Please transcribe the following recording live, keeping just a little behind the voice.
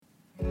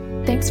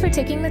Thanks for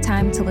taking the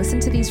time to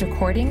listen to these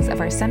recordings of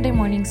our Sunday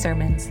morning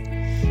sermons.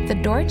 The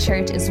Door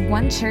Church is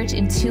one church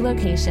in two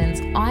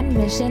locations on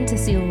mission to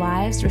see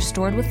lives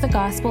restored with the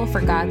gospel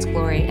for God's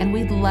glory, and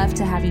we'd love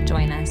to have you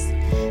join us.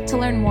 To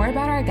learn more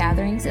about our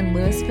gatherings in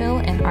Louisville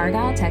and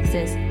Argyle,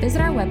 Texas, visit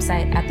our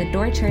website at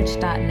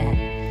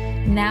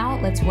thedoorchurch.net.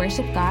 Now, let's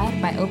worship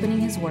God by opening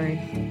His Word.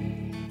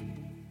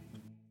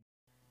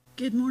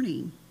 Good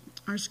morning.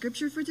 Our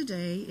scripture for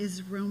today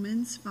is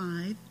Romans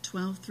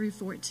 5:12 through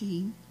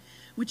 14,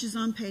 which is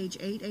on page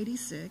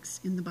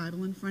 886 in the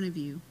Bible in front of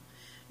you.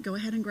 Go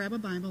ahead and grab a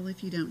Bible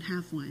if you don't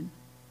have one.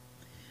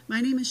 My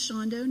name is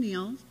Shonda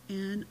O'Neill,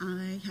 and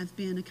I have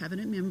been a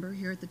covenant member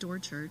here at the Door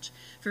Church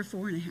for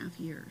 4.5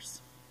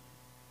 years.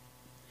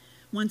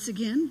 Once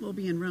again, we'll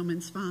be in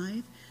Romans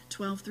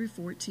 5:12 through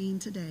 14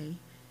 today,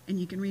 and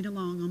you can read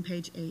along on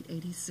page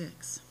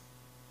 886.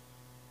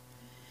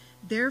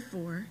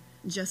 Therefore,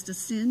 just as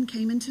sin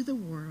came into the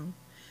world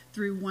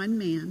through one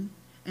man,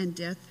 and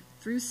death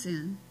through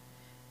sin,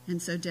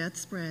 and so death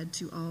spread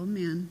to all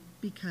men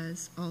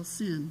because all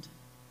sinned.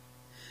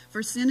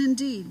 For sin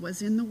indeed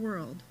was in the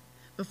world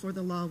before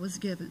the law was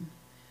given,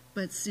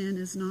 but sin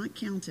is not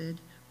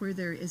counted where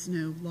there is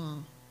no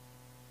law.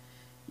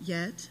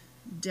 Yet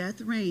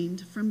death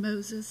reigned from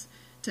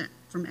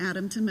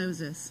Adam to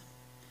Moses,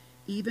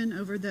 even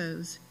over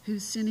those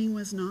whose sinning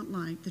was not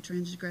like the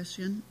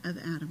transgression of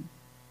Adam,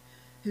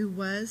 who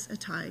was a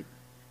type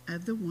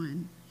of the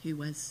one who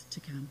was to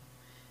come.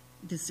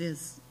 This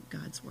is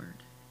God's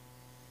word.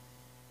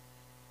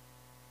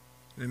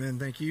 Amen.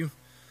 Thank you.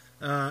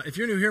 If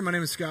you're new here, my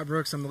name is Scott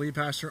Brooks. I'm the lead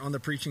pastor on the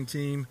preaching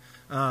team.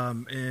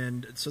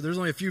 And so there's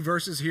only a few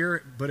verses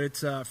here, but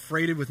it's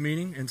freighted with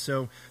meaning. And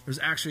so there's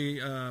actually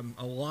a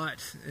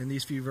lot in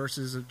these few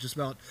verses of just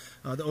about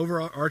the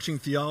overarching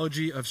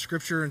theology of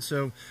Scripture. And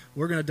so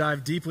we're going to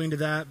dive deeply into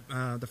that.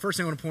 The first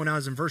thing I want to point out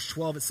is in verse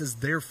 12, it says,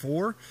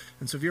 therefore.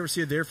 And so if you ever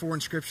see a therefore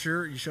in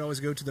Scripture, you should always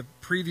go to the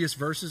previous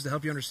verses to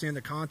help you understand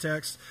the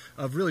context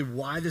of really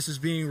why this is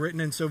being written.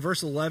 And so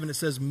verse 11, it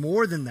says,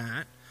 more than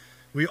that,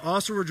 we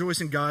also rejoice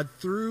in God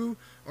through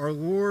our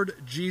Lord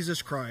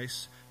Jesus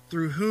Christ,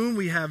 through whom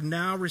we have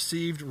now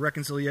received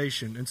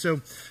reconciliation. And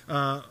so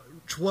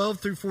 12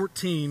 through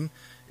 14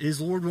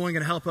 is, Lord willing,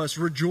 going to help us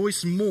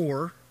rejoice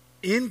more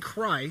in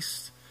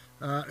Christ,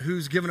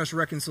 who's given us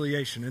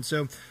reconciliation. And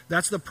so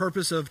that's the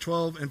purpose of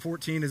 12 and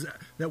 14, is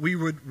that we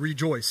would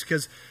rejoice.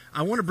 Because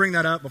I want to bring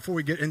that up before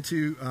we get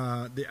into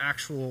the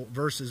actual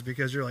verses,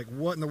 because you're like,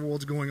 what in the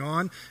world's going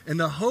on? And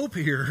the hope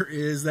here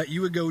is that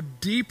you would go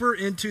deeper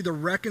into the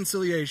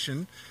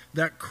reconciliation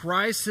that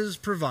Christ has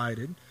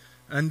provided,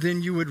 and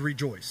then you would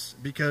rejoice,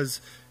 because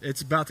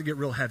it's about to get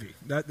real heavy.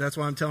 That's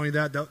why I'm telling you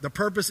that. The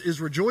purpose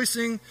is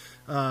rejoicing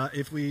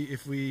if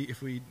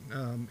we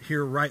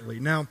hear rightly.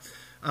 Now,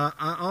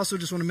 I also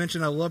just want to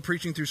mention I love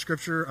preaching through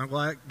Scripture. I'm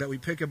glad that we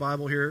pick a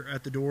Bible here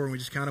at the door and we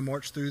just kind of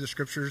march through the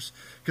Scriptures,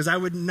 because I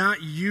would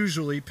not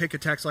usually pick a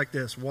text like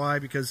this. Why?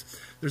 Because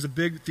there's a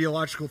big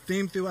theological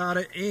theme throughout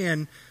it,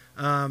 and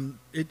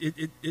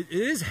it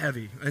is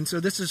heavy. And so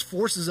this just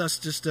forces us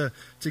just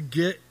to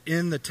get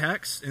in the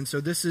text. And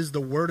so this is the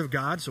Word of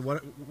God. So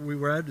what we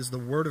read is the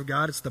Word of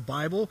God. It's the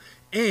Bible.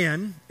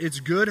 And it's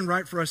good and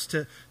right for us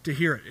to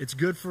hear it. It's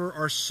good for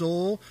our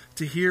soul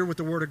to hear what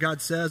the Word of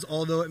God says,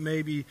 although it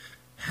may be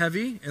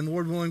heavy, and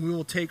Lord willing, we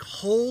will take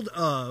hold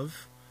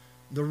of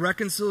the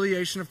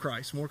reconciliation of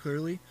Christ more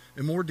clearly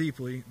and more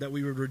deeply, that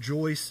we would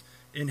rejoice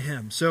in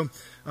Him. So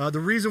the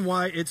reason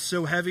why it's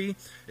so heavy,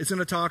 it's going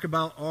to talk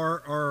about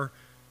our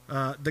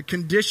the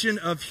condition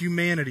of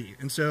humanity.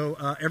 And so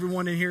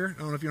everyone in here,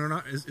 I don't know if you know or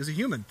not, is a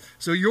human.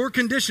 So your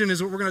condition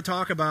is what we're going to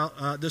talk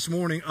about this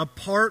morning,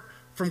 apart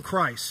from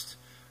Christ.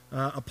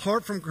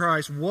 Apart from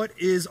Christ, what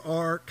is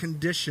our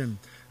condition?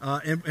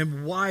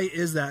 And why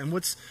is that? And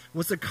what's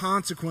the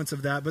consequence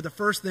of that? But the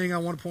first thing I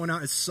want to point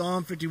out is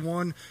Psalm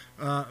 51,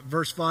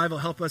 verse 5 will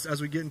help us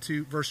as we get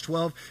into verse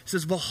 12. It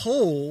says,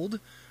 behold,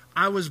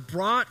 I was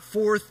brought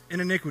forth in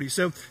iniquity.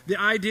 So the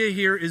idea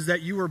here is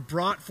that you were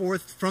brought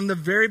forth from the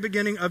very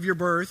beginning of your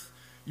birth.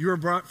 You are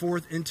brought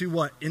forth into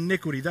what?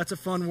 Iniquity. That's a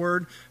fun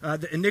word.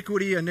 The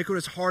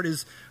iniquitous heart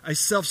is a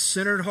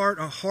self-centered heart,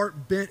 a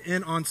heart bent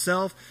in on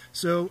self.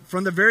 So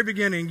from the very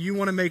beginning, you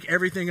want to make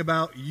everything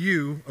about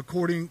you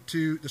according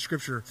to the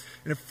Scripture.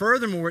 And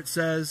furthermore, it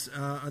says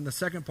on the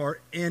second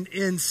part, and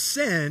in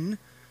sin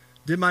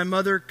did my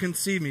mother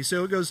conceive me.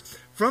 So it goes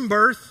from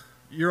birth,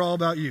 you're all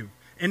about you.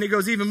 And it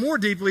goes even more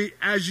deeply,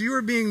 as you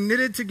are being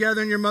knitted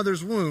together in your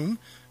mother's womb,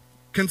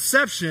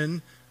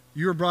 conception,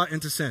 you are brought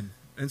into sin.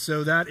 And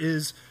so that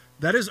is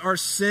our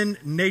sin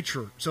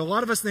nature. So a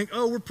lot of us think,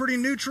 oh, we're pretty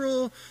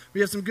neutral.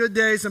 We have some good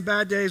days, some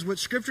bad days. What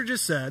Scripture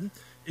just said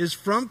is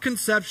from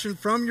conception,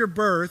 from your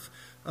birth,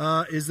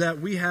 is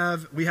that we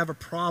have a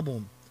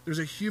problem. There's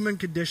a human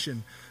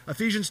condition.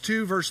 Ephesians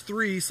 2, verse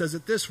 3 says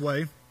it this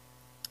way,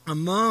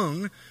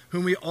 among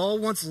whom we all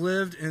once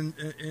lived in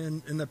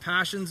the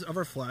passions of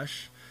our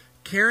flesh,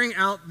 carrying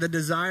out the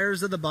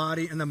desires of the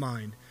body and the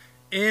mind,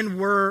 and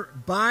were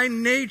by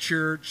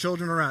nature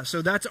children of wrath.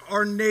 So that's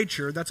our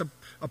nature. That's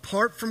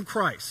apart from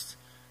Christ,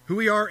 who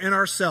we are in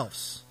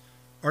ourselves.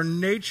 Our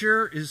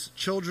nature is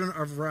children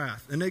of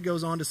wrath. And it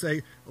goes on to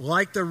say,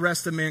 like the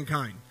rest of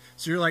mankind.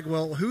 So you're like,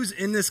 well, who's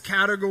in this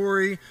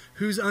category?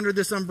 Who's under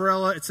this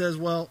umbrella? It says,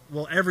 well,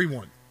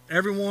 everyone.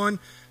 Everyone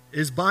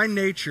is by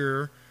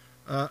nature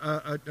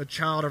a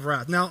child of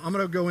wrath. Now, I'm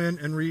going to go in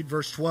and read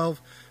verse 12.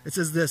 It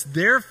says this,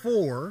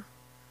 therefore,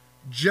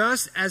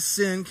 just as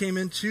sin came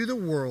into the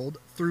world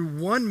through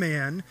one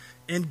man,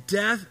 and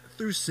death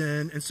through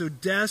sin, and so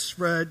death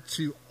spread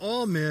to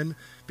all men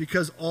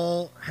because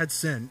all had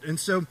sinned. And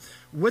so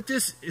what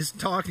this is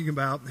talking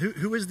about,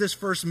 who is this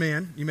first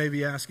man, you may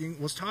be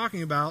asking, was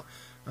talking about,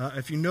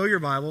 if you know your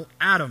Bible,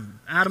 Adam.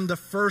 Adam, the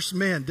first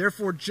man.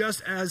 Therefore,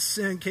 just as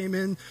sin came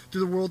into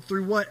the world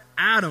through what?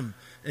 Adam.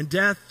 And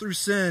death through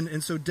sin.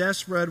 And so death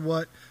spread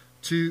what?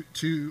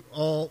 To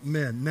all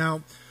men.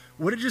 Now,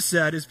 what it just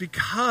said is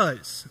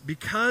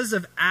because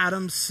of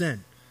Adam's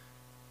sin,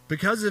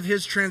 because of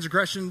his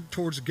transgression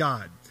towards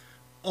God,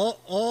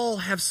 all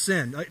have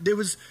sinned.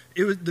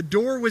 The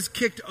door was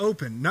kicked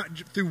open, not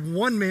through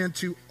one man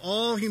to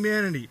all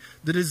humanity.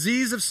 The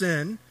disease of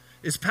sin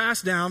is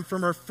passed down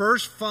from our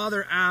first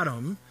father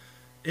Adam.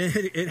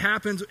 It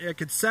happens at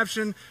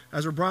conception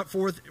as we're brought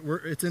forth.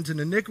 It's into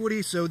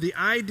iniquity. So the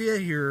idea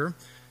here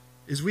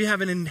is we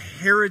have an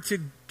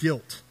inherited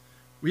guilt.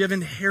 We have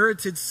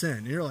inherited sin.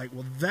 And you're like,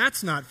 well,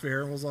 that's not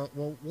fair. Well,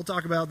 we'll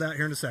talk about that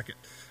here in a second,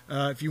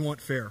 if you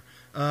want fair.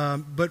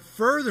 But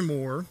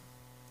furthermore,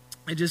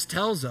 it just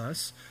tells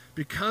us,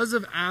 because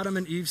of Adam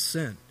and Eve's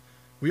sin,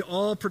 we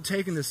all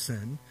partake in this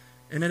sin,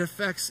 and it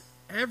affects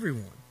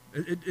everyone.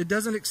 It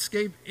doesn't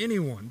escape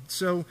anyone.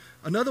 So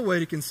another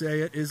way to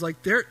say it is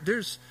like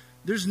there's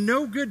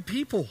no good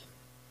people.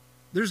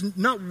 There's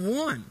not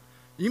one.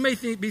 You may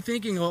be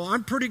thinking, oh,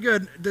 I'm pretty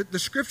good. The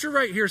scripture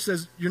right here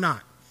says you're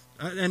not.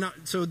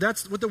 So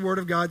that's what the Word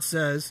of God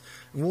says.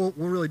 And we'll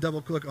really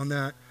double click on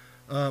that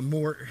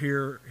more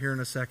here in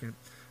a second.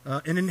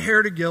 An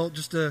inherited guilt,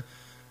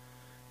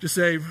 just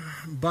say,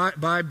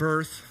 by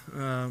birth,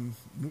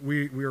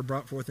 we are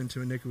brought forth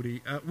into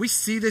iniquity. We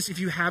see this if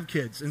you have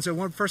kids. And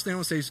so first thing I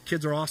want to say is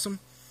kids are awesome.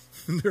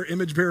 They're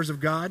image bearers of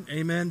God.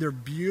 Amen. They're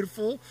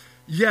beautiful.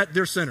 Yet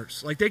they're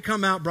sinners. Like they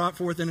come out brought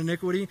forth in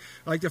iniquity.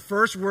 Like the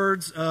first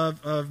words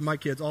of my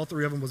kids, all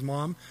three of them, was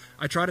mom.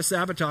 I try to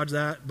sabotage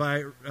that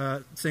by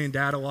saying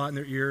dad a lot in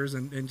their ears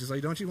and just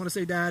like, don't you want to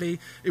say daddy?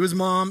 It was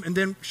mom. And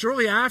then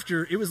shortly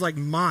after, it was like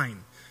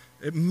mine.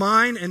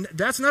 Mine. And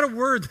that's not a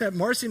word that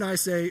Marcy and I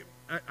say,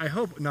 I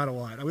hope not a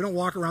lot. We don't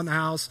walk around the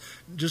house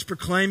just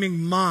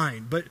proclaiming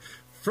mine. But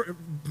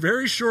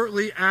very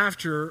shortly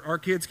after our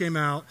kids came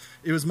out,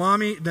 it was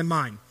mommy, then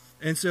mine.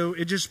 And so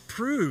it just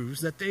proves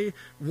that they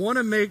want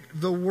to make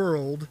the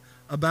world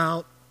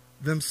about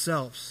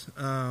themselves.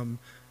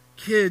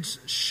 Kids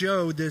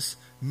show this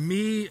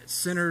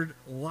me-centered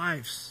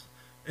lives.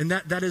 And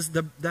that is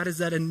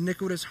that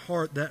iniquitous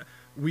heart that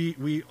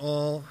we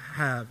all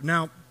have.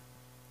 Now,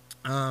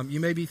 you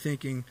may be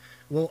thinking,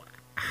 well,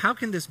 how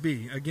can this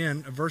be?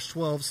 Again, verse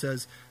 12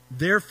 says,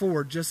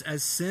 therefore, just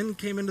as sin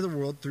came into the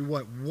world through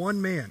what? One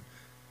man,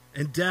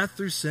 and death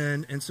through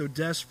sin, and so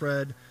death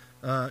spread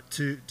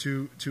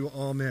to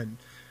all men.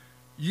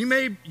 You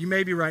may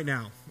be right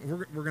now.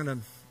 We're going to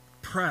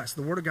press.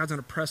 The Word of God's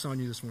going to press on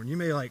you this morning. You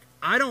may like,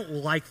 I don't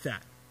like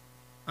that.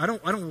 I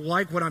don't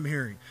like what I'm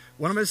hearing.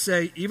 What I'm going to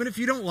say, even if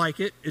you don't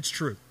like it, it's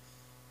true.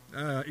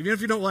 Even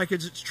if you don't like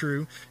it, it's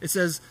true. It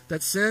says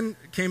that sin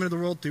came into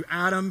the world through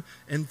Adam,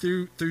 and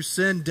through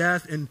sin,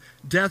 death, and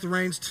death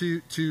reigns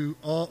to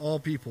all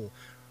people.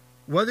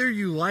 Whether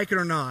you like it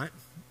or not,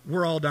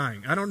 we're all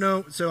dying. I don't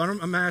know. So I'm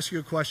going to ask you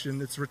a question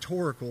that's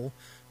rhetorical.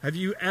 Have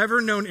you ever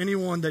known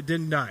anyone that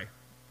didn't die?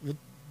 Well,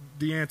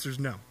 the answer is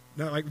no.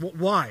 No, like,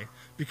 why?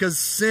 Because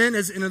sin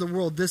is into the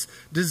world. This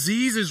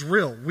disease is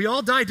real. We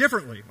all die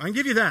differently. I can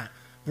give you that.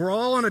 We're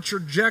all on a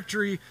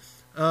trajectory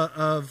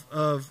of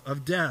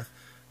death.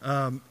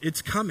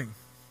 It's coming.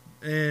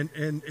 And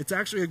it's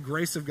actually a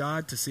grace of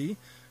God to see.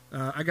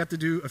 I got to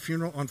do a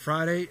funeral on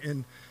Friday,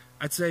 and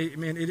I'd say,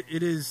 man,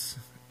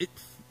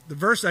 the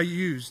verse I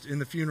used in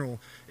the funeral,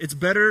 it's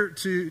better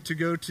to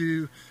go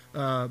to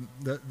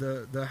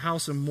the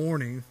house of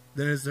mourning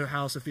than is the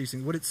house of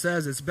feasting. What it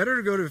says, it's better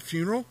to go to a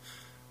funeral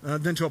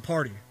than to a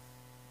party.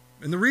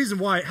 And the reason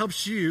why it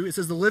helps you, it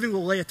says the living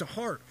will lay it to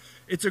heart.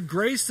 It's a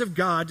grace of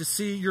God to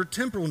see your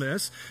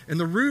temporalness, and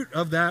the root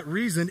of that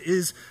reason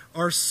is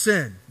our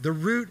sin. The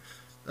root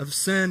of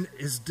sin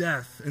is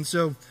death. And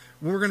so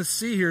what we're going to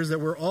see here is that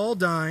we're all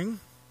dying,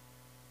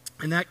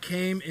 and that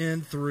came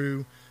in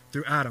through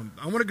Adam.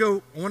 I want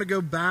to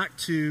go back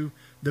to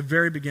the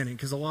very beginning,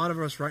 because a lot of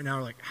us right now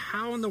are like,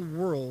 how in the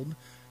world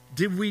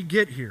did we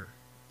get here?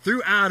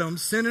 Through Adam,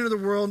 sin into the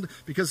world,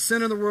 because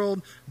sin in the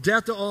world,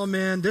 death to all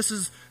men. This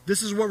is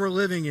what we're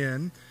living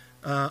in.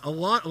 A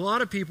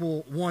lot of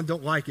people, one,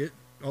 don't like it,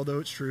 although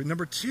it's true.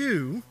 Number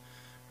two,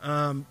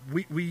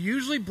 we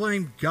usually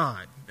blame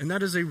God, and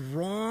that is a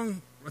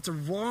wrong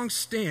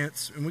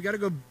stance, and we got to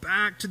go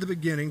back to the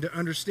beginning to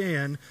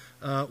understand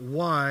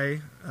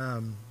why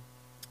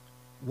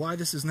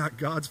this is not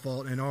God's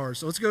fault and ours.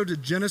 So let's go to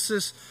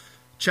Genesis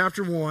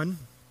chapter 1,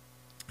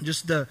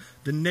 just the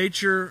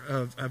nature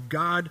of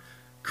God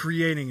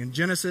creating. In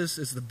Genesis,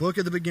 it's the book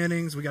of the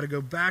beginnings. We got to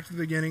go back to the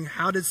beginning.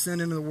 How did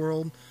sin into the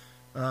world?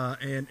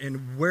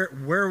 And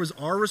where was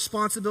our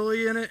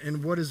responsibility in it,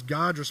 and what is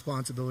God's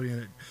responsibility in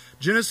it?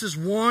 Genesis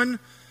 1,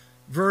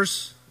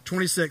 verse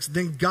 26.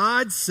 Then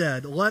God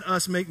said, let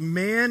us make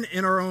man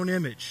in our own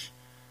image,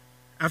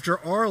 after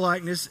our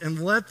likeness,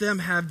 and let them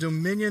have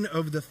dominion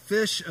over the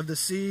fish of the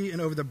sea,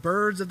 and over the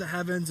birds of the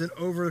heavens, and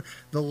over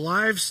the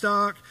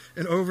livestock,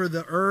 and over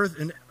the earth,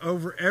 and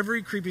over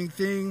every creeping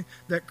thing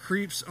that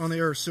creeps on the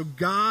earth. So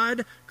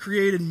God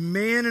created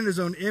man in his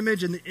own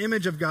image. In the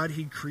image of God,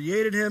 he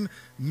created him.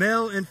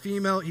 Male and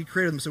female, he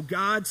created them. So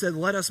God said,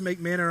 let us make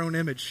man in our own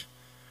image.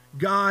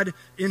 God,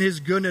 in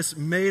his goodness,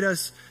 made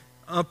us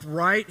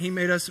upright. He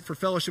made us for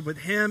fellowship with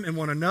him and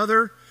one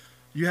another.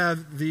 You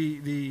have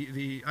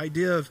the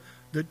idea of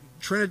the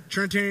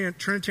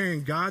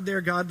Trinitarian God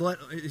there.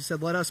 He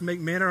said, let us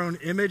make man in our own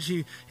image.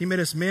 He made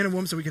us man and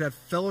woman so we could have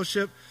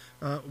fellowship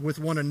with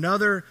one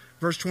another.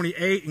 Verse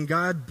 28, and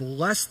God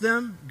blessed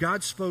them.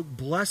 God spoke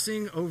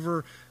blessing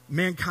over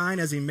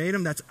mankind as he made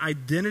them. That's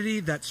identity,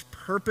 that's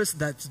purpose,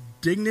 that's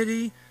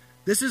dignity.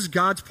 This is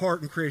God's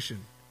part in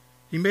creation.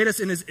 He made us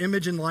in his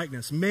image and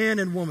likeness, man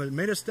and woman. He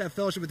made us to have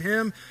fellowship with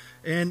him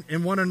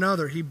and one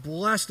another. He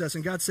blessed us,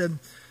 and God said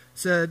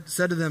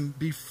to them,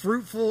 be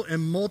fruitful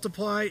and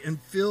multiply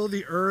and fill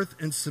the earth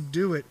and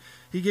subdue it.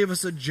 He gave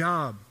us a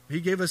job. He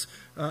gave us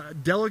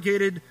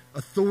delegated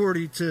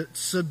authority to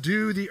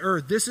subdue the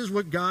earth. This is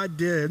what God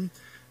did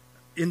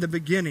in the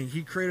beginning.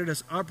 He created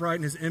us upright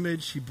in his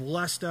image. He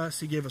blessed us.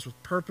 He gave us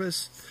with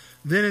purpose.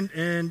 Then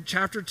in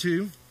chapter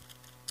 2,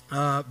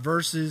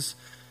 verses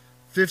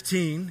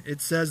 15, it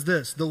says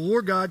this, the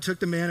Lord God took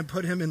the man and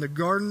put him in the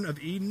Garden of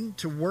Eden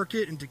to work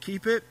it and to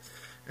keep it.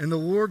 And the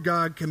Lord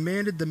God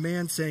commanded the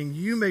man, saying,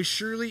 you may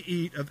surely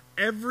eat of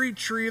every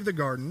tree of the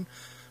garden,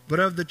 but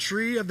of the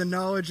tree of the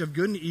knowledge of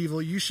good and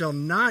evil you shall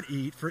not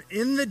eat, for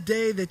in the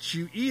day that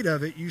you eat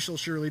of it you shall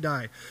surely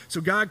die.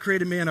 So God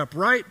created man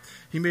upright.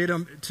 He made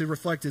him to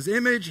reflect his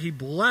image. He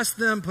blessed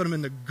them, put them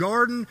in the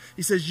garden.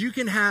 He says you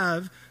can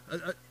have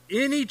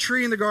any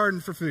tree in the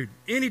garden for food,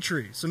 any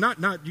tree. So not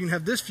you can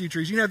have this few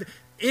trees. You can have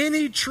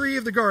any tree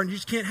of the garden. You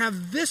just can't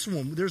have this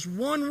one. There's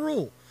one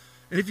rule.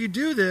 And if you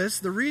do this,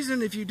 the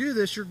reason if you do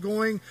this, you're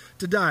going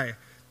to die.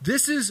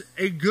 This is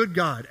a good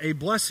God, a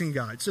blessing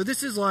God. So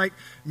this is like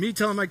me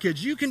telling my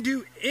kids, you can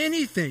do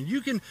anything.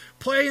 You can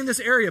play in this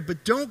area,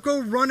 but don't go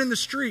run in the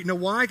street. You know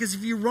why? Because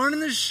if you run in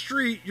the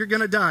street, you're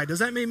going to die. Does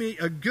that make me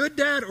a good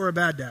dad or a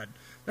bad dad?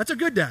 That's a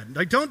good dad.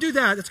 Like, don't do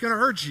that. That's going to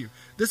hurt you.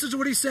 This is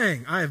what he's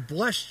saying. I have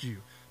blessed you.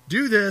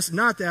 Do this,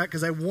 not that,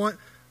 because I want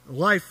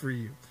life for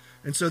you.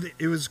 And so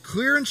it was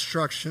clear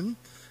instruction.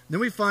 Then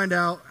we find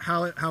out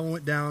how it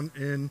went down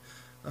in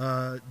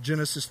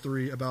Genesis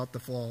 3 about the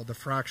fall, the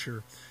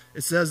fracture.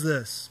 It says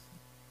this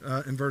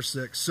in verse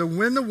 6. So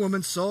when the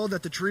woman saw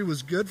that the tree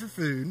was good for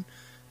food,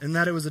 and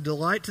that it was a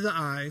delight to the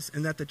eyes,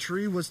 and that the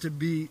tree was to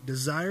be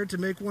desired to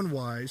make one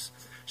wise,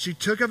 she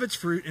took of its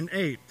fruit and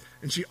ate.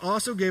 And she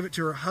also gave it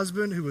to her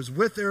husband who was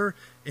with her,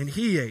 and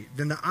he ate.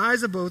 Then the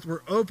eyes of both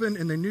were opened,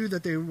 and they knew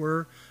that they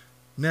were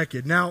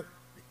naked. Now,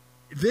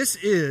 this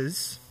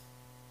is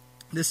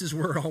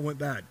where it all went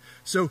bad.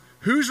 So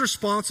who's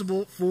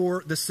responsible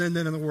for the sin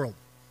then in the world?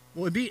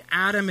 Well, it'd be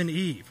Adam and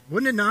Eve.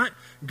 Wouldn't it not?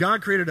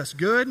 God created us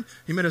good.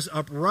 He made us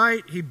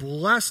upright. He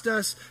blessed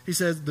us. He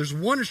says, there's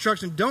one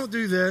instruction, don't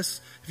do this.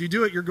 If you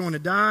do it, you're going to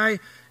die.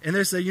 And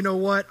they say, you know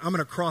what? I'm going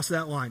to cross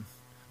that line.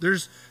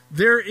 This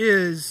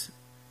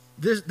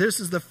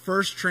is the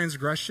first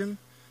transgression.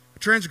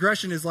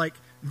 Transgression is like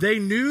they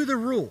knew the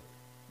rule.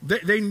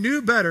 They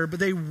knew better,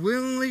 but they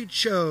willingly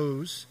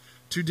chose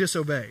to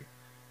disobey.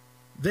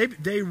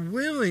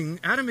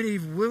 Adam and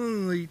Eve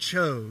willingly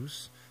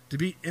chose to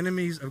be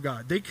enemies of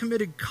God. They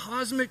committed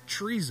cosmic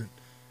treason.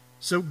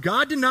 So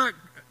God did not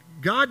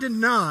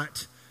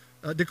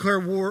declare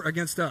war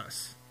against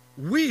us.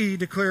 We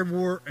declared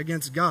war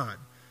against God.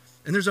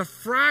 And there's a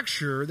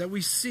fracture that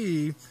we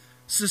see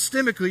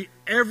systemically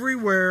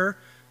everywhere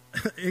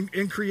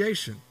in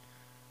creation.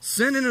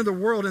 Sin entered the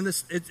world, and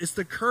it's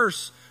the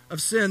curse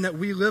of sin that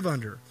we live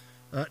under.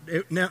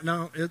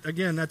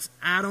 Again, that's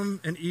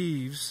Adam and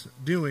Eve's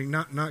doing,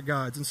 not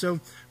God's. And so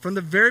from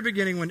the very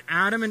beginning, when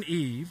Adam and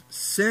Eve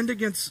sinned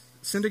against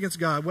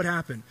God, what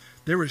happened?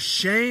 There was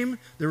shame,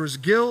 there was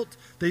guilt.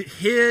 They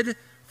hid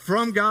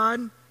from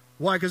God.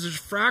 Why? Because there's a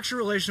fractured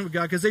relation with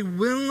God, because they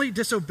willingly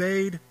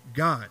disobeyed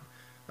God.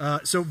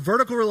 So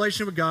vertical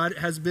relation with God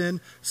has been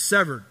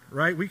severed,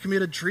 right? We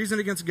committed treason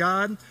against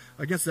God,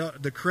 against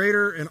the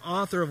creator and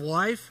author of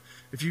life.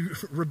 If you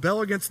rebel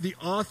against the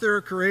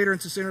author, creator,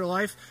 and sustainer of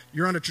life,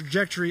 you're on a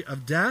trajectory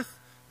of death.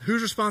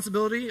 Whose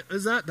responsibility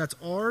is that? That's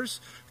ours.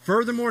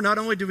 Furthermore, not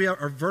only do we have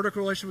our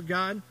vertical relation with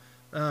God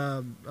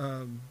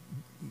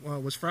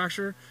was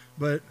fractured,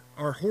 but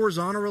our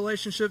horizontal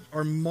relationships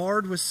are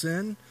marred with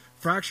sin,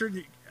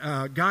 fractured.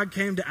 God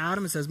came to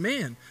Adam and says,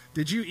 man,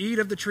 did you eat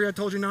of the tree I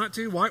told you not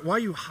to? Why are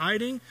you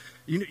hiding?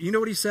 You know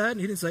what he said?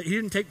 He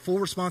didn't take full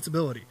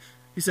responsibility.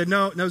 He said,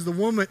 no, it was the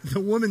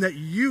woman that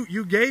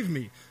you gave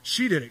me.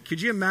 She did it.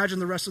 Could you imagine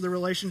the rest of the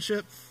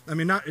relationship? I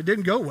mean, it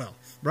didn't go well,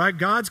 right?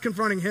 God's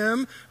confronting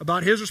him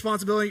about his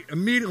responsibility,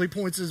 immediately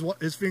points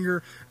his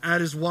finger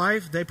at his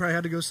wife. They probably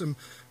had to go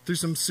through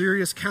some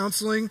serious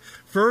counseling.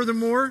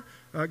 Furthermore,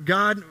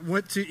 God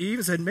went to Eve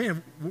and said,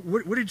 man,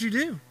 what did you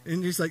do?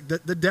 And he's like,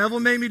 the devil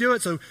made me do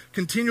it. So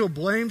continual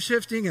blame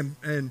shifting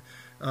and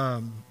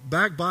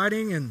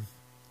backbiting. And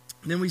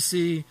then we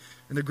see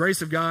in the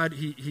grace of God,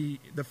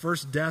 the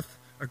first death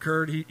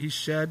occurred. He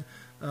shed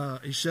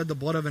the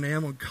blood of an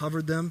animal and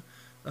covered them,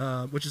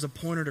 which is a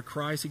pointer to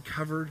Christ. He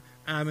covered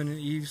Adam and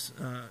Eve's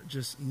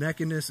just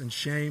nakedness and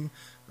shame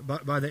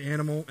by the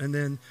animal, and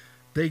then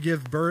they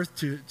give birth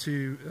to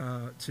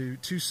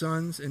two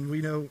sons, and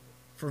we know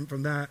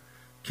from that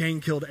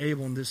Cain killed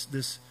Abel, and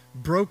this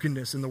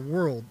brokenness in the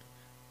world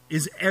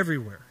is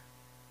everywhere.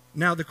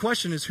 Now the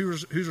question is,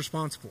 who's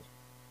responsible?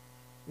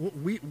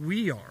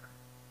 We are.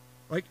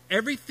 Like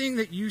everything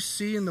that you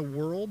see in the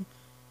world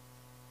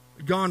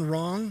gone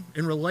wrong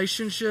in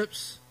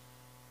relationships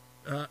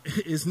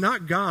is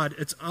not God,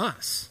 it's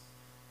us.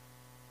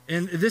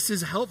 And this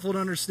is helpful to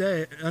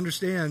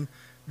understand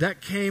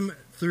that came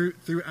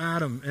through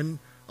Adam. And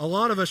a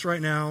lot of us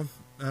right now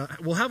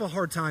will have a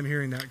hard time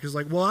hearing that because,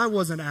 I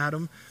wasn't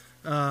Adam.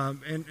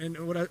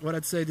 And what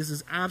I'd say, this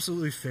is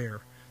absolutely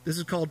fair. This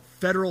is called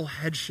federal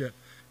headship.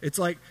 It's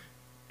like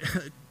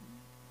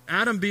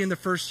Adam being the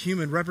first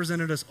human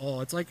represented us all.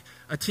 It's like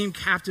a team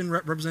captain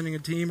representing a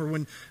team, or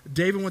when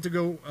David went to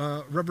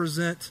go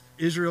represent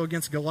Israel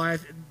against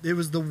Goliath, it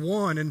was the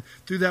one, and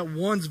through that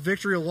one's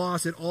victory or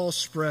loss, it all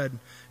spread.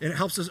 And it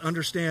helps us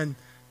understand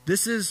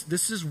this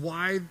is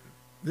why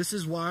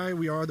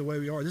we are the way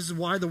we are. This is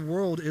why the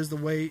world is the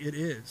way it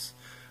is.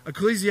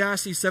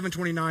 Ecclesiastes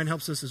 7:29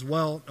 helps us as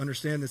well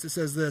understand this. It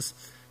says this,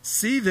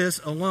 see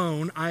this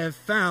alone, I have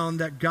found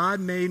that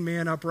God made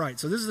man upright.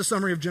 So this is the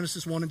summary of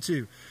Genesis 1 and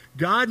 2.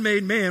 God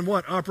made man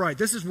what? Upright.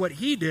 This is what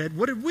he did.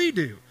 What did we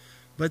do?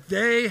 But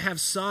they have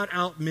sought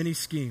out many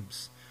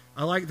schemes.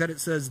 I like that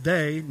it says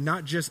they,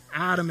 not just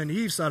Adam and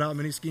Eve sought out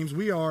many schemes.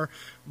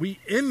 We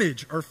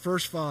image our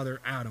first father,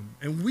 Adam.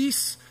 And we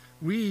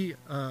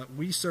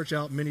search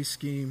out many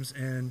schemes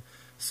and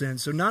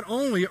sins. So not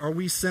only are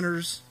we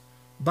sinners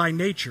by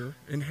nature,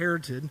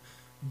 inherited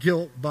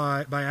guilt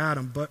by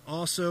Adam, but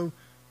also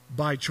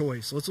by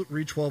choice. Let's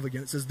read 12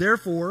 again. It says,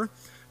 therefore,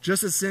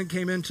 just as sin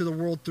came into the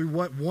world through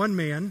what? One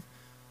man.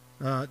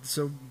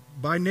 So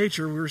by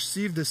nature we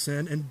received the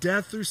sin, and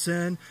death through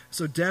sin.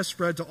 So death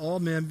spread to all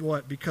men,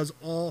 what? Because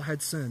all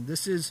had sinned.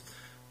 This is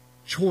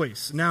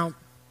choice. Now,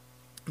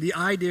 the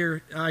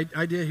idea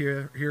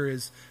here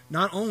is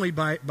not only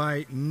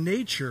by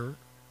nature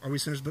are we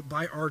sinners, but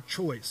by our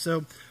choice.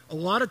 So a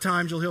lot of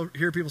times you'll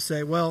hear people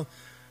say, well,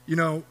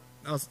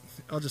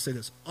 I'll just say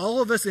this.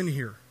 All of us in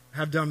here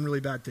have done really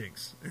bad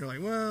things. And you're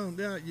like, well,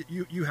 yeah,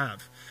 you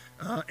have.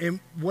 And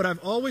what I've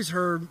always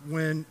heard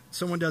when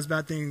someone does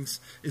bad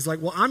things is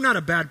like, well, I'm not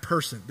a bad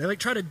person. They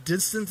try to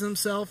distance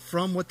themselves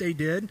from what they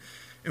did.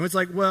 And it's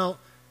like, well,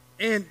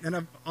 and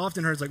I've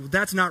often heard it's like, well,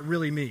 that's not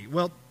really me.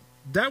 Well,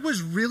 that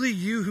was really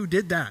you who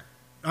did that.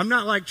 I'm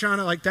not trying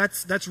to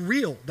that's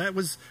real. That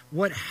was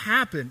what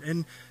happened.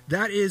 And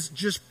that is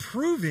just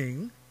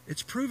proving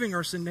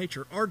our sin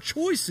nature. Our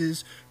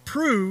choices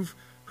prove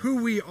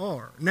who we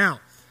are.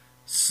 Now,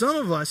 some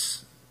of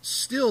us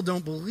still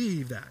don't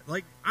believe that.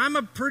 I'm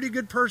a pretty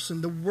good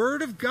person. The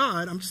Word of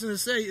God, I'm just going to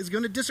say, is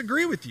going to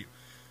disagree with you.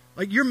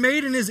 You're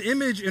made in His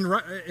image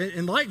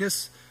and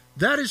likeness.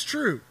 That is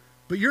true.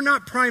 But you're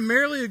not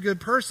primarily a good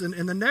person.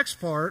 In the next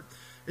part,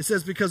 it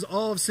says, because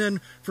all have sinned,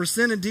 for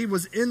sin indeed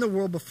was in the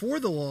world before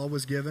the law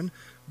was given,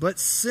 but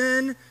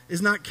sin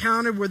is not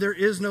counted where there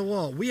is no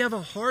law. We have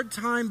a hard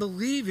time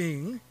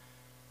believing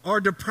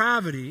our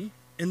depravity,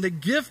 and the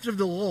gift of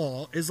the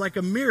law is like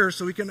a mirror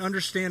so we can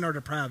understand our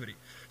depravity.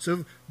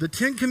 So the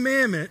Ten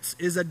Commandments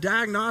is a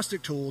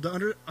diagnostic tool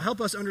to help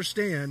us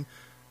understand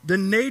the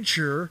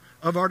nature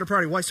of our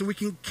depravity. Why? So we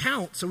can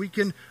count, so we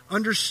can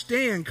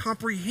understand,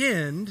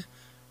 comprehend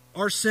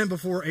our sin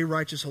before a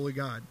righteous, holy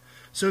God.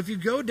 So if you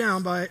go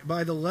down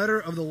by the letter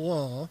of the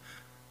law,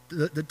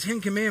 the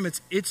Ten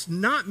Commandments, it's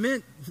not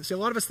meant, see, a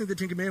lot of us think the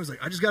Ten Commandments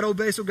I just got to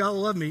obey so God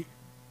will love me.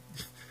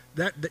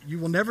 That you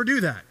will never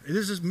do that.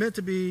 This is meant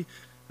to be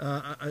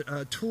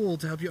a tool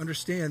to help you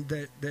understand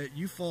that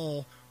you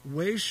fall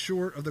way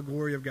short of the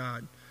glory of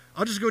God.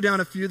 I'll just go down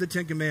a few of the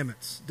Ten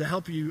Commandments to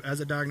help you as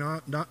a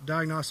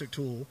diagnostic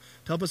tool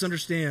to help us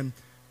understand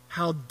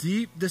how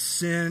deep the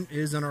sin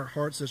is in our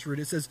hearts that's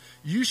rooted. It says,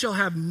 you shall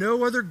have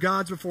no other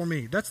gods before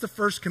me. That's the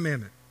first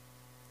commandment.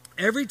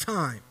 Every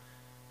time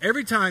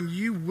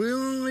you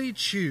willingly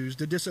choose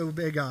to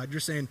disobey God, you're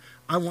saying,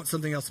 I want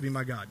something else to be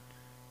my God.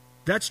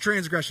 That's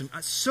transgression.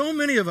 So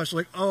many of us are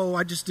like, oh,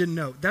 I just didn't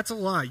know. That's a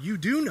lie. You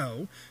do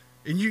know,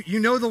 and you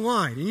know the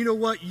line. And you know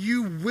what?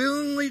 You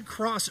willingly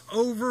cross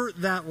over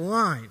that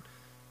line.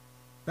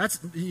 That's,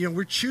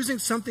 we're choosing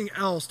something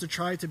else to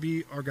try to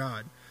be our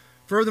God.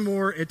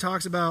 Furthermore, it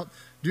talks about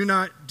do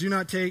not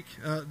take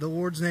the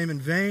Lord's name in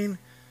vain.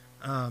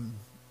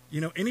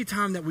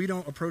 Anytime that we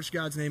don't approach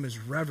God's name as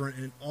reverent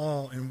and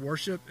awe and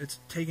worship, it's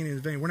taken in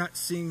vain. We're not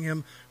seeing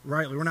him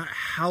rightly. We're not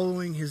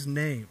hallowing his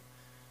name.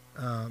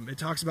 It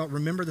talks about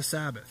remember the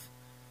Sabbath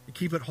and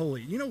keep it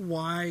holy. You know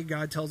why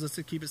God tells us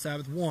to keep it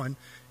Sabbath? One,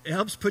 it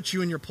helps put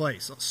you in your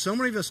place. So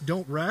many of us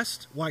don't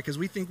rest. Why? Because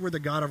we think we're the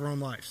God of our own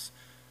lives.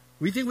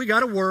 We think we got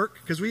to work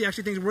because we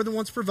actually think we're the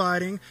ones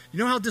providing. You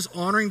know how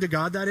dishonoring to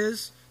God that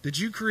is? Did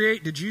you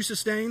create? Did you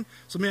sustain?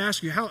 So let me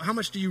ask you, how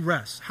much do you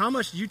rest? How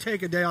much do you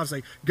take a day off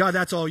and say, God,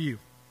 that's all you?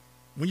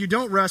 When you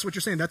don't rest, what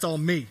you're saying, that's all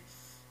me.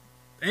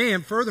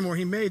 And furthermore,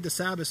 he made the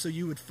Sabbath so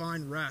you would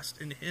find rest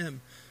in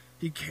him.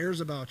 He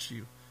cares about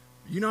you.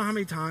 You know how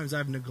many times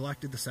I've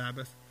neglected the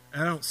Sabbath?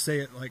 And I don't say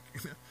it like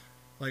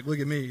look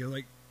at me.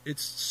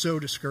 It's so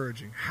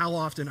discouraging. How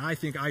often I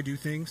think I do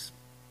things.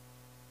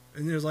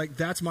 And there's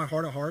that's my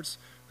heart of hearts.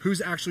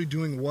 Who's actually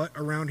doing what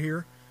around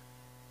here?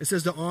 It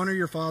says to honor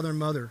your father and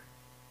mother.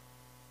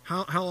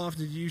 How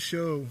often do you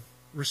show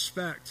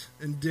respect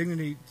and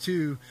dignity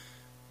to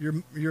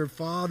your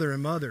father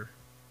and mother?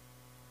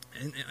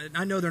 And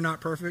I know they're not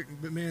perfect,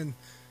 but man,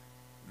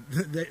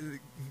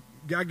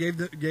 God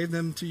gave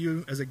them to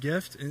you as a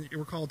gift, and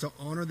we're called to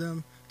honor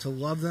them, to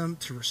love them,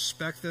 to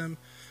respect them.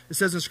 It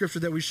says in Scripture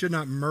that we should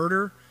not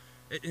murder.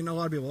 And a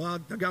lot of people, well,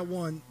 I got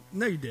one.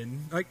 No, you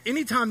didn't.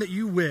 Anytime that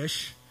you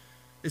wish,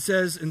 it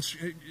says, and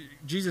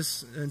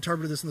Jesus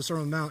interpreted this in the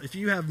Sermon on the Mount, if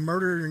you have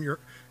murder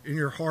in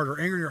your heart or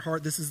anger in your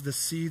heart, this is the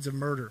seeds of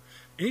murder.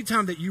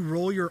 Anytime that you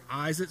roll your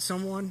eyes at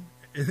someone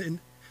and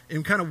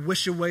kind of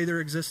wish away their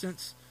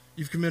existence,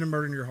 you've committed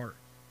murder in your heart.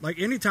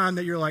 Anytime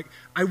that you're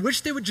I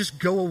wish they would just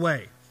go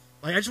away.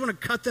 I just want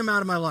to cut them out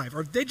of my life.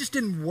 Or if they just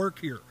didn't work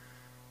here.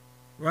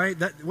 Right?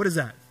 What is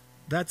that?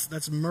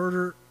 That's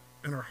murder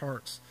in our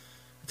hearts.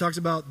 It talks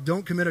about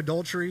don't commit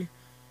adultery.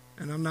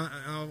 And I'm not,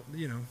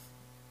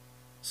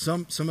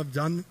 some have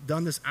done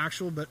this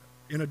but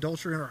in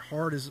adultery in our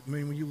heart is,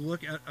 when you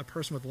look at a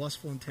person with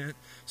lustful intent,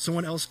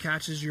 someone else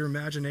catches your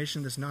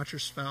imagination that's not your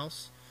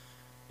spouse.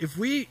 If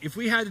we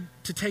had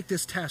to take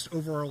this test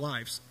over our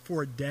lives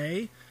for a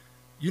day,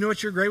 you know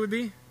what your grade would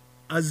be?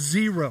 A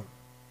 0.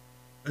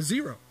 A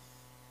 0.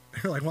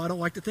 You're well, I don't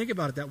like to think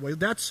about it that way.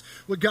 That's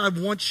what God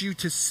wants you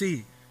to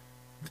see.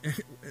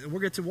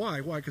 We'll get to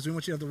why. Why? Because we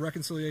want you to have the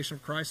reconciliation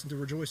of Christ and to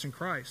rejoice in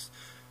Christ.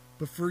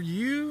 But for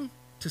you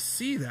to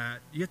see that,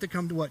 you have to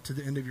come to what? To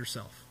the end of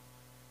yourself.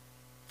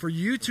 For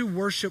you to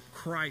worship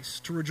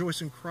Christ, to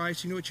rejoice in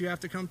Christ, you know what you have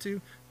to come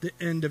to? The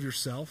end of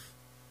yourself.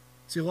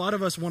 See, a lot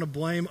of us want to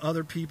blame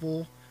other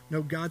people.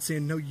 No, God's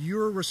saying, no,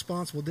 you're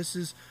responsible. This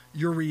is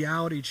your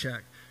reality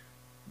check.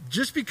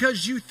 Just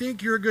because you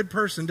think you're a good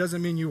person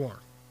doesn't mean you are.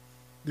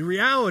 The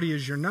reality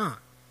is you're not.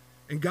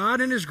 And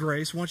God in his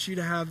grace wants you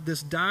to have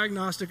this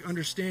diagnostic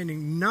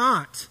understanding,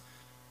 not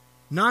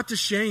to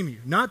shame you,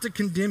 not to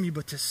condemn you,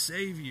 but to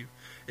save you.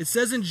 It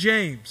says in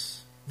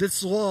James,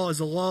 this law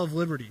is a law of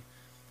liberty.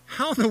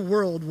 How in the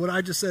world would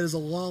I just say is a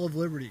law of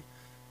liberty?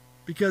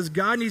 Because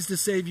God needs to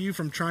save you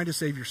from trying to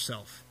save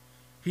yourself.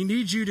 He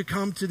needs you to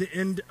come to the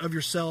end of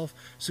yourself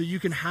so you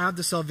can have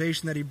the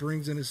salvation that he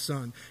brings in his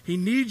son. He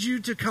needs you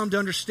to come to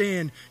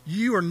understand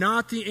you are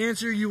not the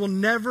answer. You will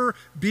never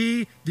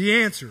be the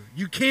answer.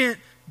 You can't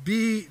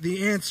be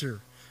the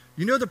answer.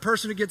 You know the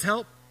person who gets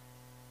help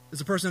is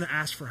the person that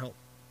asks for help.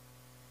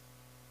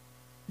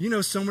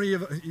 So many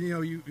of,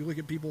 you look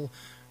at people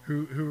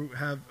who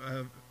have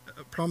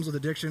problems with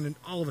addiction, and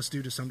all of us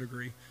do to some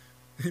degree.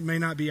 It may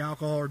not be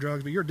alcohol or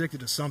drugs, but you're addicted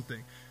to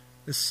something.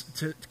 It's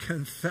to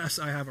confess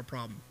I have a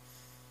problem.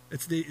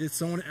 It's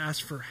someone who asks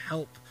for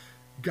help.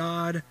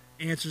 God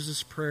answers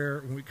this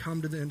prayer when we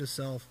come to the end of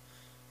self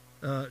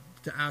to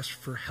ask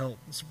for help.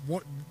 It's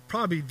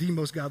probably the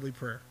most godly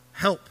prayer.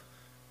 Help.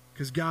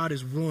 Because God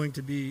is willing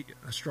to be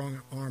a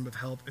strong arm of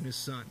help in his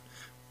son.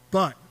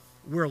 But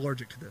we're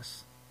allergic to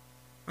this.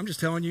 I'm just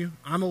telling you,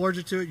 I'm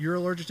allergic to it. You're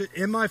allergic to it.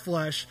 In my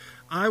flesh,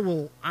 I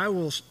will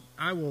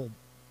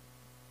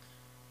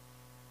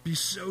be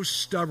so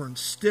stubborn,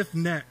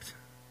 stiff-necked.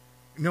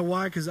 You know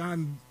why? Because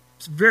I'm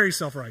very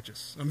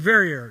self-righteous. I'm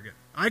very arrogant.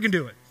 I can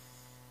do it.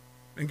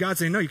 And God's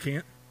saying, no, you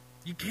can't.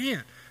 You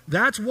can't.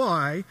 That's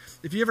why,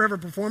 if you ever have a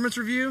performance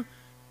review,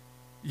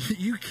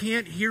 you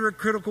can't hear a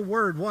critical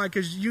word. Why?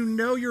 Because you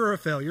know you're a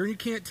failure and you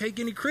can't take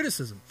any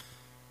criticism.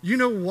 You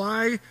know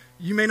why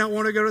you may not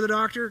want to go to the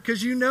doctor?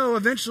 Because you know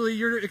eventually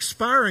you're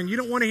expiring. You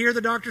don't want to hear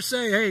the doctor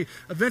say, hey,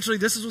 eventually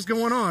this is what's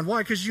going on. Why?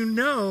 Because you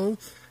know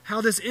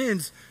how this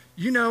ends.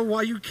 You know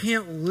why you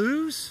can't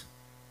lose?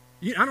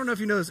 I don't know if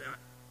you know this.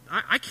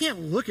 I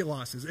can't look at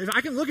losses. If I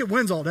can look at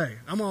wins all day,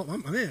 I'm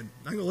in.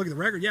 I can look at the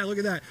record. Yeah, look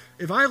at that.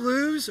 If I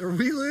lose or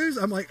we lose,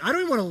 I'm I don't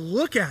even want to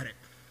look at it.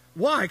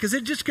 Why? Because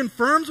it just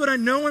confirms what I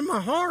know in my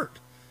heart.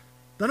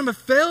 That I'm a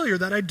failure,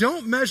 that I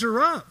don't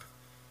measure up.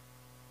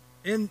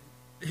 And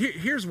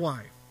here's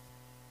why.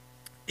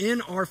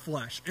 In our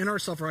flesh, in our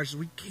self-righteousness,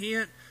 we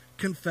can't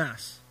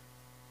confess.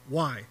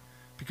 Why?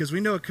 Because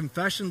we know a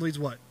confession leads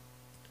what?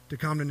 To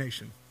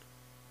condemnation.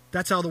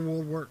 That's how the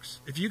world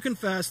works. If you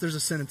confess, there's a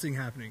sentencing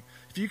happening.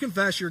 If you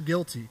confess, you're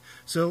guilty.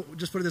 So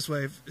just put it this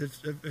way.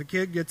 If a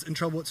kid gets in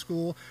trouble at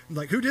school,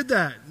 like, who did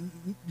that?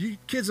 You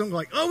kids don't go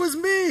like, oh, it was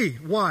me.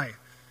 Why?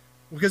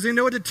 Because they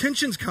know a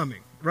detention's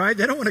coming, right?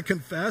 They don't want to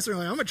confess. They're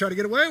like, I'm going to try to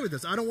get away with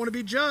this. I don't want to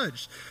be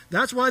judged.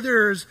 That's why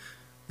there's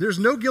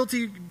no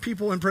guilty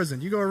people in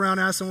prison. You go around,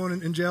 ask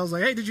someone in jail,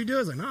 like, hey, did you do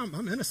it? It's like, no,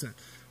 I'm innocent.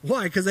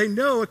 Why? Because they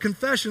know a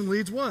confession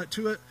leads what?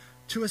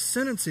 To a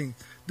sentencing.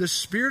 The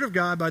Spirit of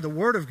God by the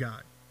Word of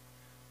God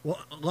will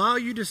allow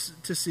you to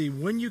see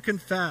when you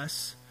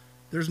confess,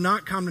 there's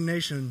not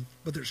condemnation,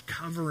 but there's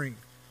covering.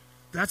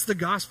 That's the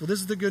gospel.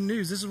 This is the good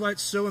news. This is why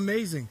it's so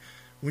amazing.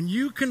 When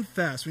you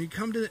confess, when you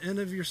come to the end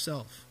of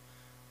yourself,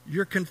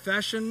 your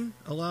confession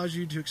allows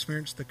you to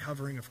experience the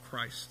covering of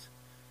Christ.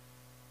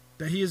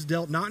 That he has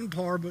dealt not in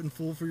part, but in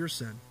full for your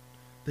sin.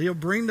 That he'll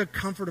bring the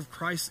comfort of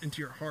Christ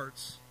into your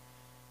hearts.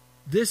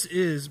 This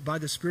is, by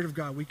the Spirit of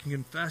God, we can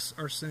confess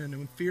our sin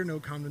and fear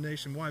no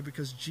condemnation. Why?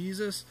 Because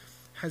Jesus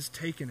has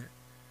taken it.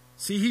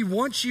 See, he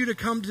wants you to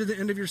come to the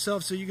end of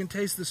yourself so you can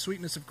taste the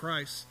sweetness of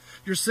Christ.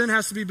 Your sin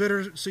has to be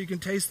bitter so you can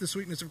taste the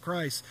sweetness of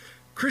Christ.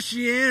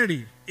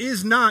 Christianity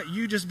is not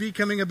you just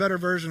becoming a better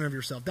version of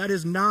yourself. That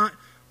is not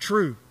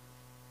true.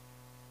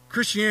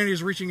 Christianity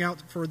is reaching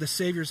out for the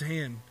Savior's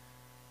hand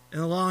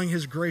and allowing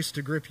his grace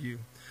to grip you.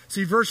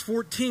 See, verse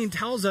 14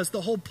 tells us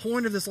the whole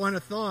point of this line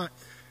of thought.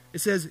 It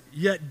says,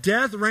 yet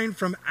death reigned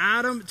from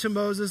Adam to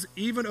Moses,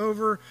 even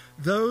over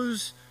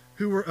those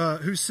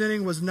whose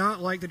sinning was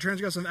not like the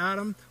transgression of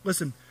Adam.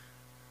 Listen,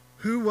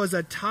 who was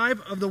a type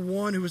of the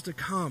one who was to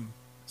come.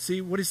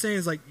 See, what he's saying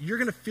is like, you're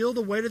going to feel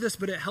the weight of this,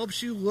 but it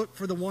helps you look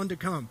for the one to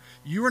come.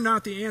 You are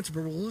not the answer,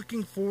 but we're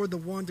looking for the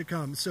one to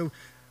come. So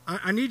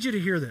I need you to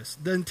hear this.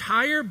 The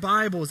entire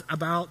Bible is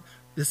about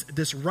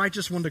this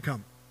righteous one to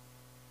come.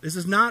 This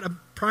is not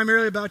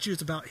primarily about you.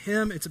 It's about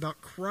him. It's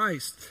about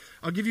Christ.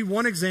 I'll give you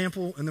one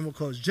example, and then we'll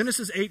close.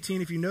 Genesis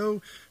 18, if you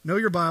know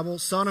your Bible,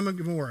 Sodom and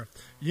Gomorrah.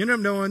 You end up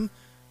knowing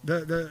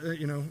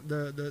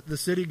the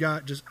city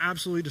got just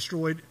absolutely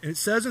destroyed. And it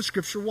says in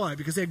Scripture why?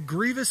 Because they had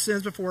grievous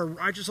sins before a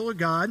righteous holy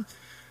God,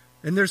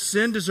 and their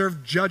sin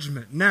deserved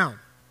judgment. Now,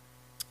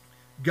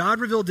 God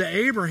revealed to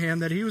Abraham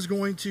that he was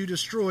going to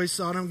destroy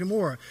Sodom and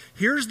Gomorrah.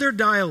 Here's their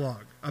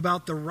dialogue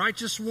about the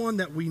righteous one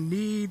that we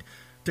need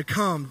to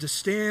come to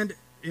stand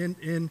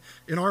in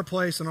our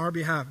place on our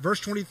behalf.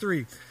 Verse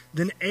 23,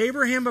 then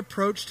Abraham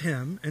approached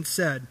him and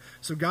said,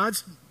 so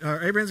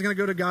Abraham's going to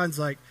go to God and is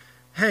like,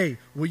 hey,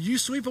 will you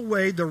sweep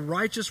away the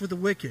righteous with the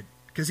wicked?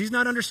 Because he's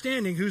not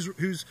understanding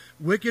who's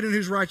wicked and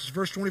who's righteous.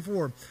 Verse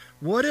 24,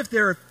 what if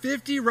there are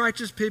 50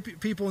 righteous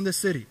people in this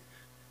city?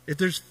 If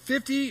there's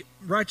 50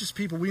 righteous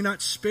people, will you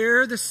not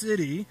spare the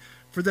city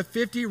for the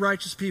 50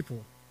 righteous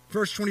people?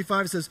 Verse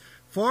 25 says,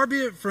 far be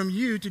it from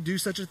you to do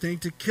such a thing,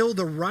 to kill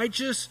the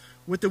righteous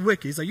with the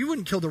wicked. He's like, you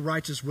wouldn't kill the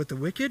righteous with the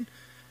wicked,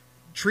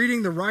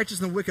 treating the righteous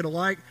and the wicked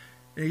alike.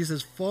 And he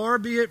says, far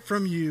be it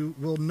from you,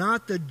 will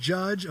not the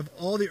judge of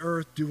all the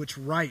earth do what's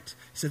right?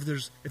 He said,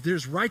 if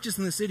there's righteous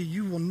in the city,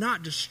 you will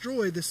not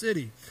destroy the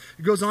city.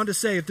 It goes on to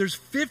say, if there's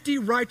 50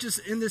 righteous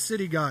in this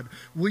city, God,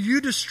 will you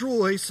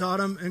destroy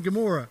Sodom and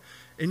Gomorrah?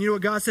 And you know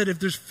what God said? If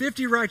there's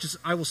 50 righteous,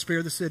 I will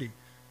spare the city.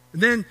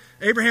 And then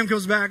Abraham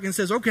comes back and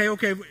says, okay,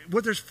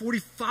 what, there's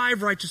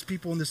 45 righteous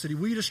people in the city.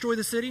 Will you destroy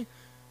the city?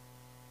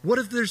 What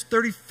if there's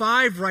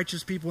 35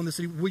 righteous people in the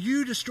city? Will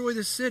you destroy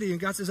this city? And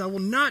God says, I will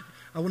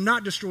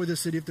not destroy this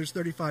city if there's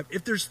 35.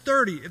 If there's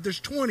 30, if there's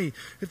 20,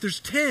 if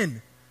there's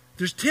 10, if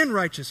there's 10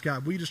 righteous,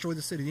 God, will you destroy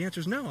the city? The answer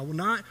is no, I will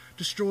not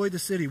destroy the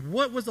city.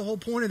 What was the whole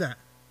point of that?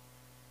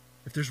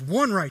 If there's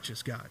one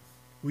righteous, God,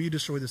 will you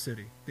destroy the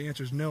city? The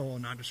answer is no, I will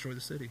not destroy the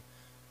city.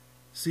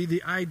 See,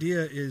 the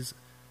idea is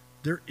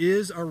there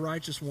is a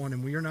righteous one,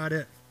 and we are not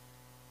it.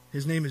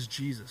 His name is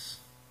Jesus.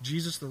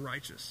 Jesus the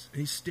righteous.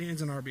 And he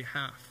stands on our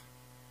behalf.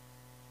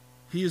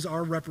 He is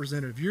our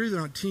representative. You're either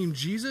on Team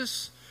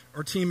Jesus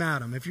or Team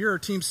Adam. If you're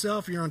Team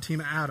Self, you're on Team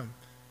Adam.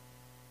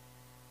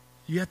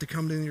 You have to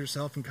come to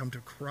yourself and come to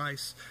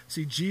Christ.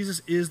 See,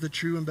 Jesus is the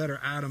true and better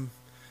Adam.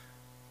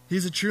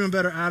 He's the true and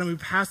better Adam who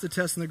passed the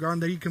test in the garden,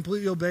 that he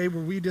completely obeyed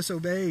where we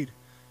disobeyed.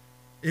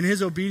 And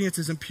his obedience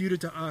is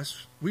imputed to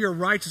us. We are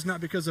righteous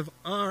not because of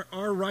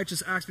our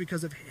righteous acts,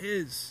 because of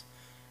his.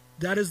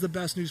 That is the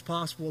best news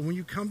possible. And when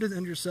you come to the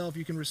end of yourself,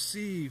 you can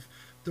receive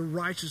the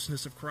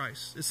righteousness of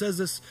Christ. It says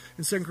this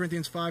in 2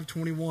 Corinthians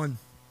 5:21.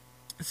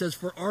 It says,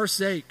 for our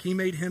sake, he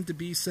made him to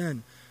be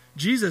sin.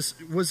 Jesus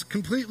was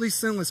completely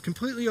sinless,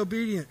 completely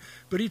obedient,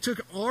 but he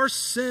took our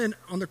sin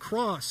on the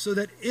cross so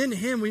that in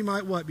him we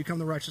might what? Become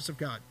the righteousness of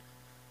God.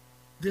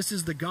 This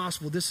is the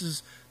gospel. This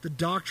is the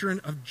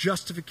doctrine of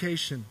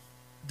justification.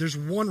 There's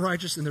one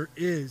righteous, and there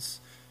is.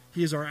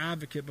 He is our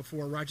advocate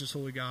before a righteous,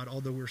 holy God,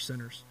 although we're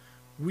sinners.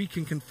 We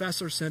can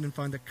confess our sin and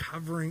find the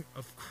covering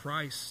of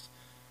Christ.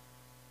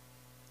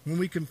 When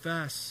we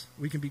confess,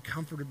 we can be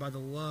comforted by the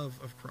love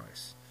of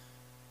Christ.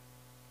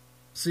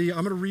 See,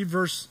 I'm going to read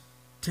verse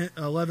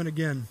 11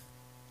 again,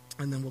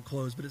 and then we'll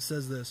close. But it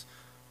says this,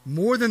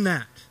 more than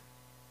that,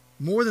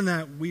 More than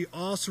that, we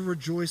also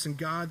rejoice in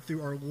God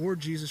through our Lord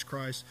Jesus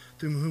Christ,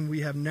 through whom we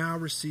have now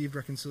received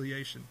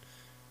reconciliation.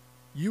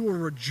 You will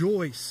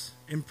rejoice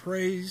and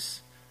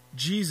praise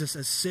Jesus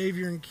as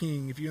Savior and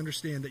King if you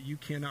understand that you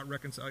cannot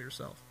reconcile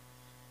yourself.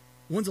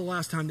 When's the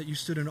last time that you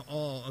stood in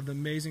awe of the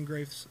amazing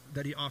grace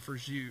that he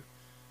offers you?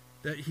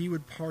 That he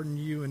would pardon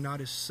you and not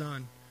his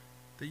son?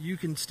 That you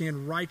can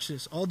stand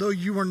righteous, although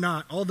you are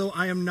not, although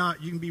I am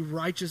not, you can be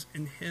righteous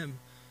in him.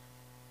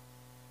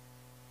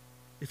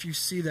 If you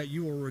see that,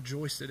 you will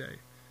rejoice today.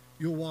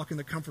 You'll walk in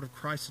the comfort of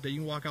Christ today.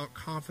 You can walk out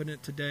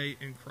confident today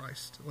in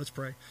Christ. Let's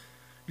pray.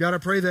 God, I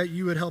pray that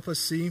you would help us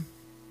see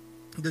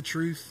the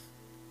truth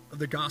of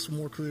the gospel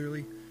more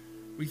clearly.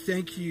 We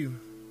thank you.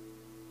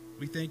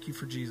 We thank you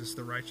for Jesus,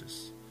 the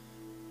righteous,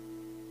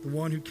 the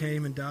one who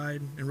came and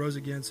died and rose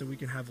again so we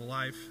can have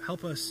life.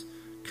 Help us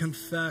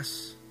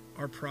confess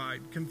our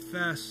pride,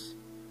 confess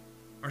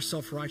our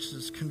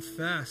self-righteousness,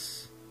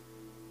 confess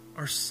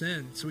our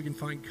sin so we can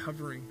find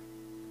covering,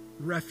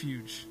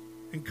 refuge,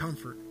 and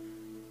comfort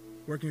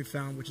where it can be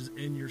found, which is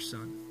in your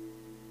Son.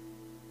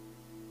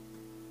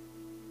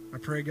 I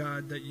pray,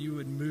 God, that you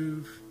would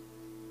move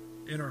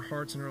in our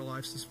hearts and our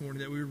lives this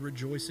morning, that we would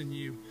rejoice in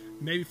you,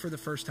 maybe for the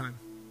first time,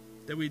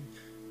 that we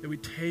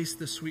taste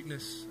the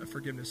sweetness of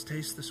forgiveness,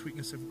 taste the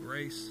sweetness of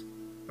grace,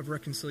 of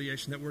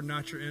reconciliation, that we're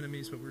not your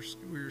enemies, but we're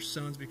your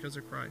sons because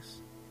of Christ.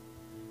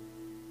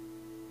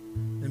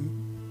 And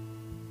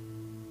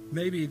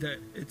maybe that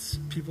it's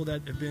people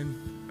that have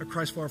been a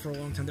Christ follower for a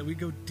long time, that we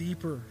go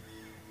deeper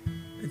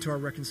into our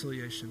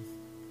reconciliation,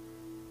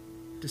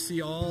 to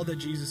see all that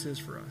Jesus is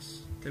for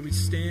us, that we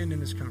stand in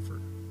his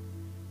comfort,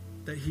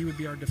 that he would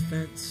be our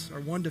defense,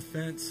 our one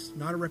defense,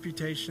 not a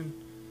reputation,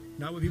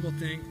 not what people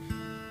think,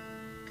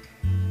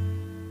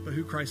 but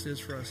who Christ is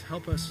for us.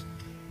 Help us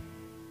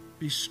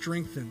be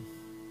strengthened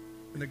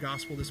in the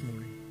gospel this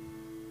morning.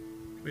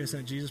 We ask that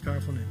in Jesus'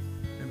 powerful name.